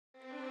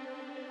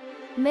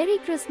Merry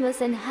Christmas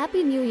and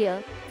Happy New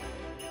Year.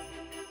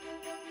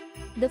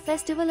 The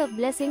festival of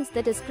blessings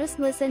that is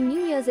Christmas and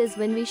New Year's is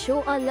when we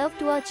show our love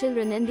to our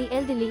children and the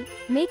elderly,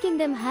 making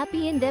them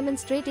happy and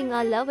demonstrating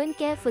our love and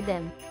care for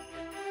them.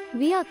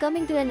 We are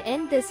coming to an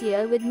end this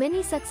year with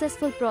many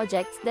successful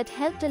projects that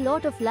helped a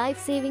lot of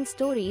life-saving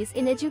stories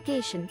in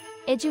education.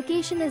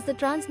 Education is the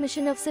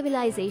transmission of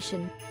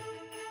civilization.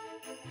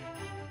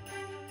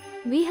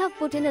 We have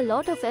put in a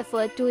lot of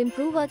effort to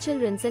improve our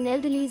children's and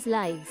elderly's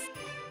lives.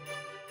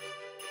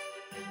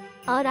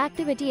 Our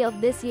activity of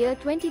this year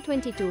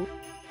 2022.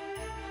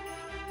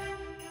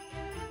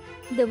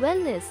 The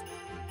wellness.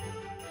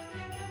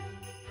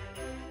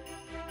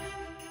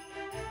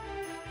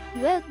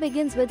 Wealth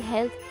begins with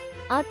health.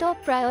 Our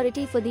top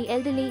priority for the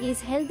elderly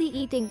is healthy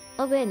eating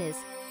awareness.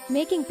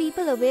 Making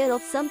people aware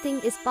of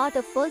something is part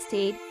of first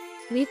aid.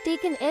 We've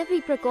taken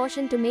every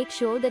precaution to make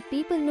sure that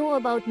people know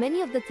about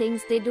many of the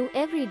things they do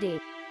every day.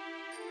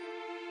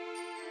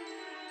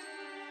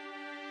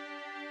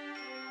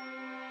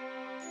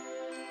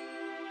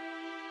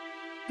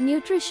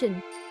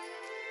 Nutrition.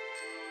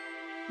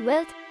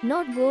 Wealth,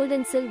 not gold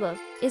and silver,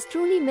 is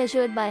truly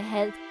measured by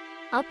health.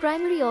 Our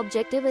primary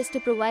objective is to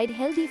provide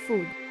healthy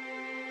food.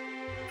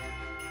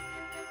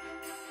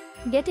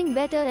 Getting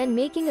better and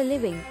making a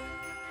living.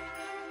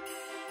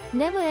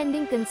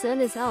 Never-ending concern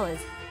is ours.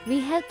 We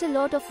helped a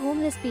lot of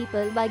homeless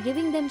people by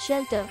giving them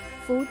shelter,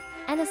 food,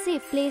 and a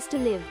safe place to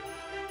live.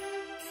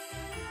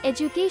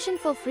 Education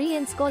for free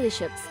and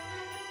scholarships.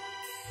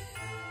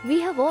 We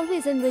have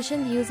always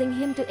envisioned using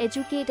him to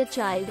educate a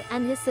child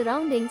and his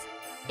surroundings.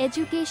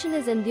 Education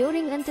is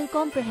enduring until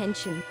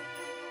comprehension.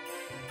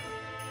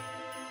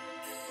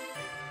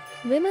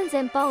 Women's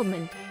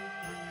empowerment.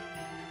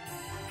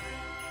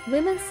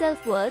 Women's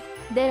self-worth,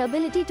 their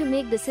ability to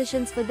make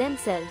decisions for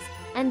themselves,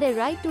 and their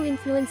right to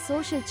influence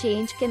social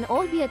change can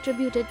all be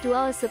attributed to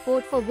our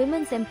support for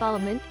women's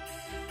empowerment.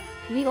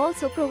 We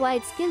also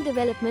provide skill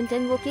development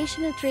and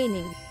vocational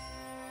training.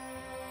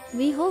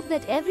 We hope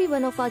that every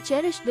one of our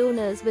cherished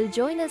donors will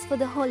join us for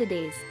the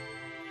holidays.